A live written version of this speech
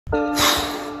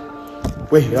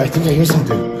Wait, I think I hear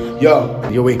something. Yo,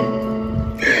 wait.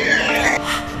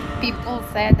 People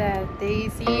said that they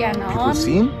see an People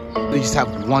seen? They just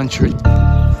have one church.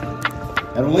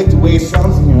 I don't like the way it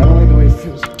sounds in here. I don't like the way it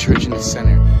feels. Church in the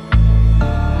center.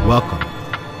 Welcome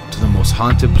to the most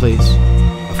haunted place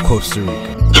of Costa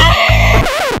Rica.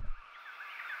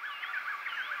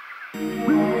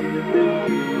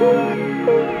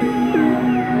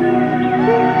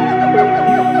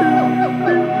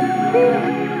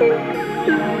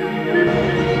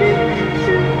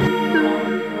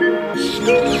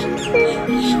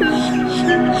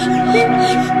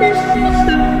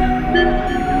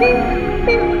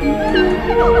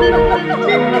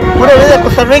 Pura vida,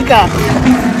 Costa Rica.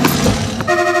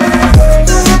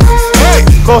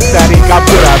 Costa Rica,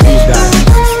 pura vida.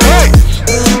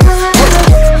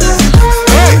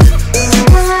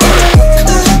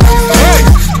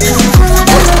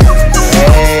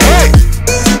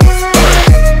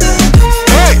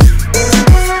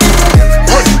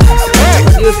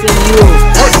 Introducing you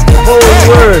the whole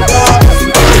world.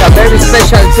 It's a very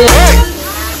special thing.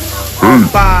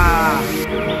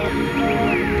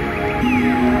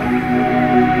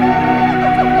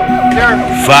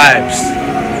 Vibes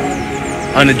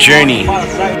on a journey.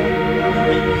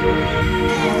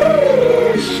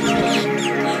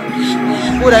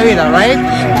 Pura vida, right?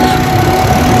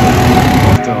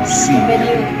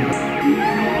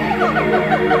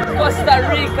 Costa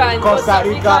Rica and Costa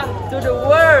Rica to the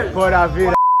world. Pura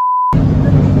vida.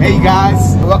 Hey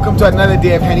guys, welcome to another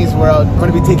day of Henny's World. I'm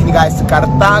going to be taking you guys to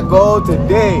Cartago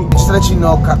today. Just to let you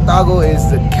know, Cartago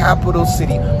is the capital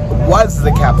city, was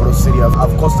the capital city of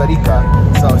Costa Rica.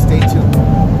 So stay tuned.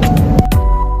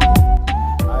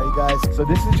 Alright guys, so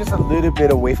this is just a little bit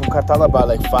away from Cartago, about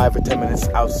like 5 or 10 minutes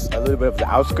out, a little bit of the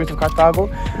outskirts of Cartago,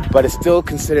 but it's still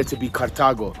considered to be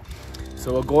Cartago.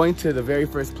 So we're going to the very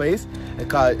first place.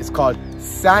 It's called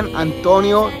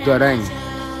Sanatorio Durán.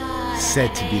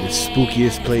 Said to be the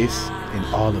spookiest place in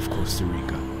all of Costa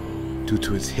Rica due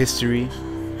to its history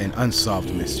and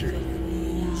unsolved mystery.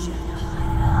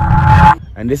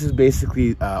 And this is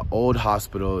basically an old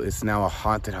hospital. It's now a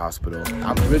haunted hospital.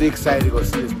 I'm really excited to go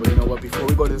see this, but you know what? Before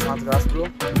we go to this haunted hospital,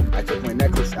 I took my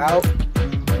necklace out.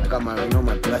 I got my,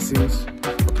 my blessings.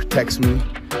 It protects me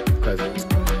because,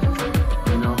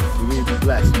 we need to be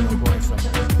blessed, going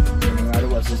somewhere. No matter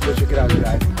what, so let's go check it out, you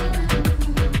guys.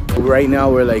 Right now,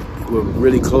 we're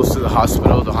really close to the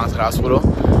hospital, the haunted hospital.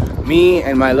 Me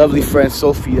and my lovely friend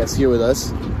Sophie, that's here with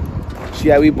us.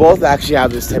 We both actually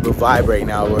have this type of vibe right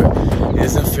now where it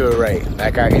doesn't feel right.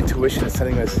 Like our intuition is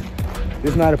telling us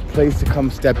this is not a place to come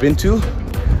step into.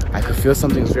 I could feel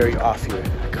something's very off here.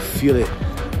 I could feel it,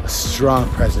 a strong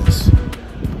presence.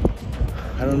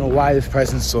 I don't know why this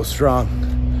presence is so strong,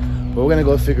 but we're gonna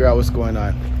go figure out what's going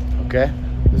on. Okay,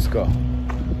 let's go.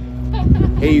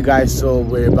 Hey you guys, so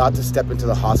we're about to step into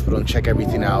the hospital and check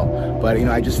everything out, but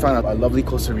I just found a lovely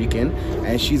Costa Rican,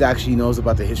 and she's actually knows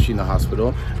about the history in the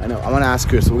hospital. I want to ask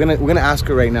her, so we're gonna ask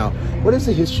her right now. What is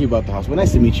the history about the hospital?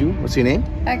 Nice to meet you. What's your name?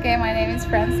 Okay, my name is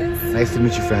Francis. Nice to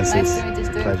meet you, Francis. Nice to meet you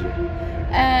too.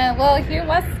 Pleasure. Well, here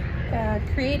was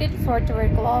created for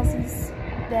tuberculosis.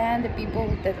 Then the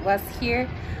people that was here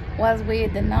was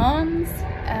with the nuns,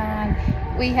 and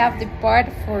we have the part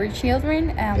for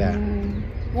children and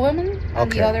women,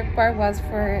 and the other part was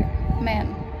for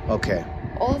men. Okay.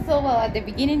 Also, well, at the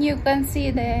beginning you can see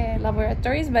the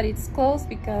laboratories, but it's closed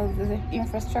because the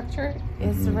infrastructure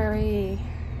is very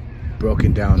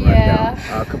broken down, run down.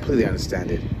 I completely understand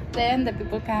it. Then the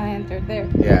people can enter there.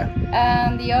 Yeah.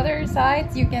 And the other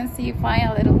side, you can find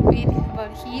a little bit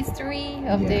about history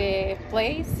of the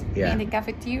place in the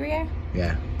cafeteria.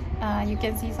 Yeah. You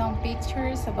can see some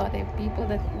pictures about the people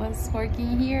that was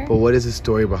working here. But what is the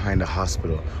story behind the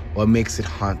hospital? What makes it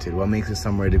haunted? What makes it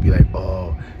somewhere to be like,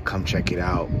 oh, come check it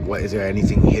out? What is there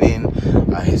anything hidden?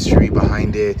 A history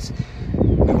behind it?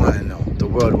 We want to know. The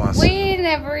world wants to know. We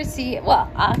never see. Well,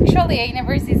 actually, I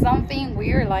never see something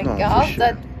weird like us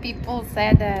that people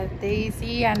said that they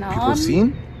see a nun. People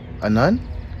seen a nun?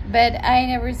 But I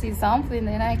never see something,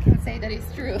 and I can say that it's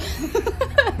true.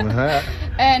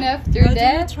 And after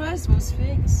that, do you trust most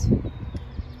fakes?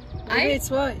 It's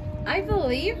what? I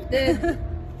believe that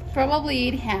probably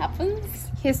it happens.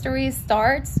 History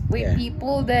starts with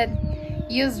people that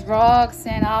use drugs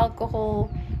and alcohol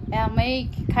and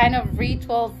make kind of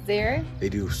rituals there. They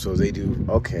do. So they do.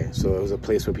 Okay. So it was a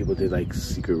place where people did like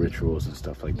secret rituals and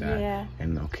stuff like that. Yeah.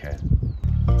 And okay.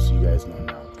 So you guys know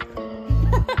now.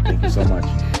 Okay. Thank you so much.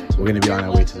 We're going to be on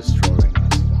our way to the store right now.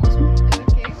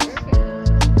 Okay, perfect.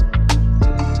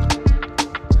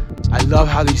 I love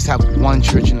how they just have one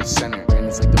church in the center, and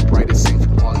it's like the brightest thing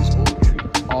from all these old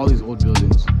trees. All all these old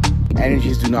buildings.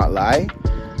 Energies do not lie.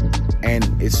 And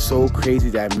it's so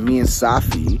crazy that me and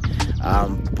Safi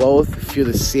both feel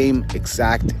the same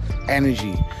exact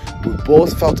energy. We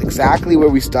both felt exactly where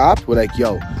we stopped. We're like,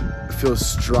 yo, I feel a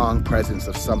strong presence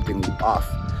of something off.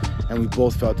 And we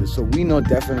both felt it. So we know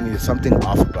definitely there's something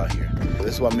off about here.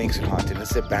 This is what makes it haunted.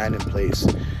 It's an abandoned place.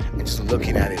 And just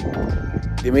looking at it,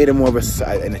 they made it more of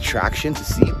an attraction to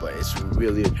see, but it's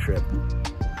really a trip.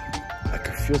 I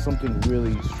can feel something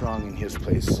really strong in his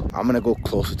place. I'm gonna go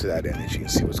closer to that energy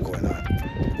and see what's going on.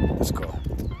 Let's go.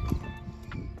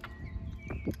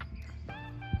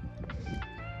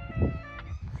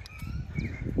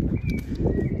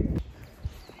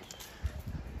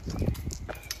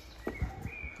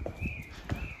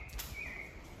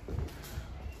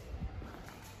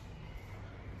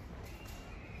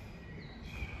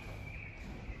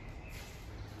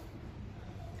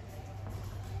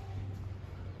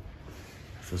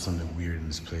 I feel something weird in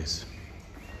this place.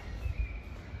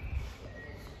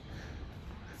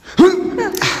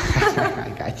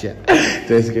 I gotcha.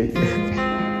 That's good.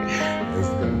 Let's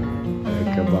go.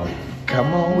 Come on.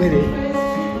 Come on with it.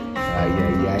 Ay,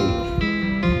 ay, ay.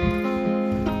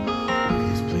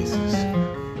 These places.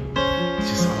 It's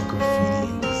just all graffiti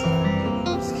and design.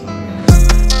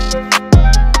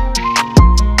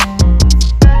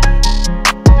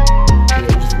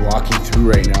 We're just walking through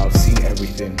right now, seeing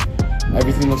everything.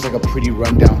 Everything looks like a pretty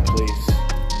rundown place.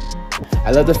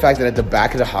 I love the fact that at the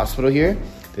back of the hospital here,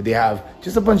 that they have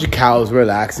just a bunch of cows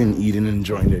relaxing, eating, and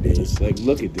enjoying their days. Like,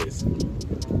 look at this.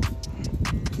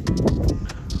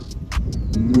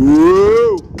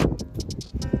 Woo!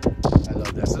 I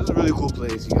love that. So this is a really cool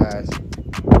place, you guys.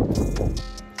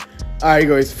 All right,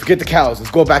 guys, forget the cows.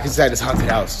 Let's go back inside this haunted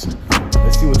house.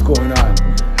 Let's see what's going on.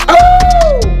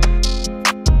 Oh!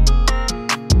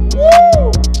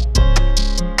 Woo!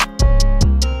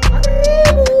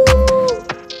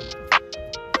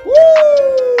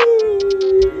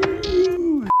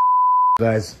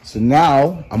 Guys, so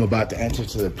now I'm about to enter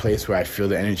to the place where I feel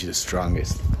the energy the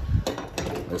strongest.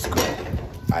 Let's go.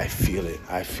 I feel it.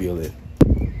 I feel it.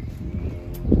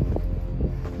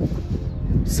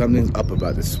 Something's up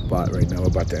about this spot right now. We're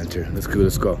about to enter. Let's go.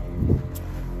 Let's go.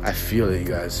 I feel it, you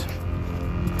guys.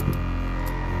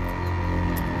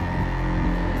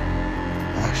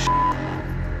 Oh, shit.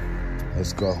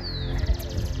 Let's go.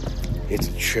 It's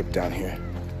a trip down here.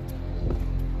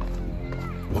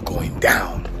 We're going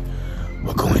down.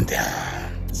 We're going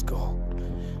down. Let's go.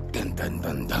 Dun dun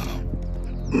dun dun.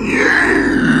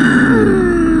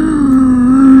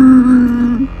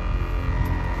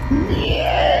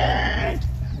 Yeah.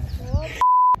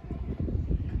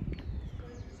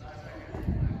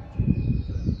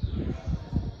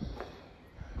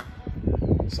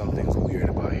 Something's weird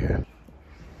about here.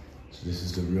 So this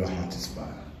is the real haunted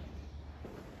spot.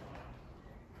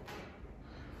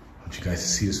 I want you guys to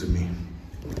see this with me.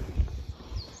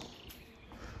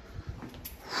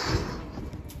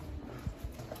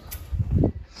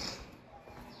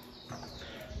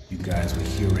 You guys, we're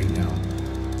here right now.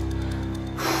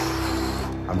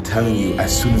 I'm telling you,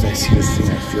 as soon as I see this thing,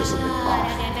 I feel something off.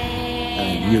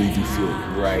 And I really do feel it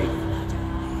right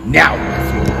now. I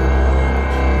feel it.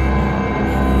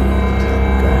 I'm telling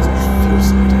you guys, I feel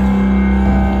something.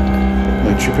 Am I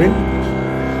tripping?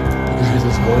 You guys,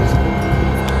 let's go.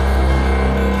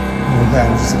 Oh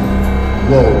man,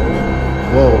 whoa,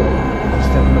 whoa. I'm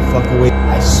stepping the fuck away.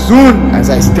 As soon as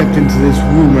I stepped into this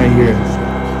room right here,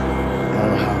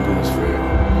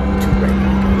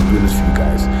 this for you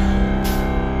guys.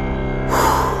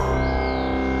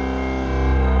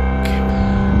 Okay.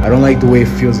 I don't like the way it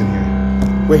feels in here.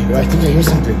 Wait, I think I hear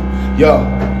something. Yo,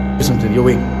 here's something. Yo,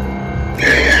 wait.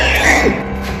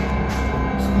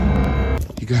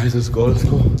 You guys, let's go. Let's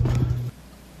go.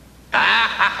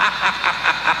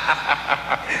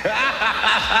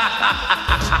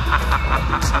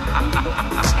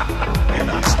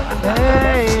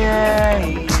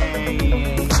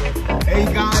 Hey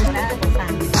guys.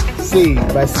 See,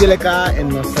 Basilica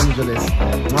in Los Angeles.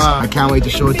 I can't wait to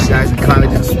show it to you guys and kind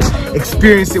of just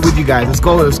experience it with you guys. Let's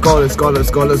go, let's go, let's go, let's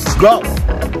go, let's go.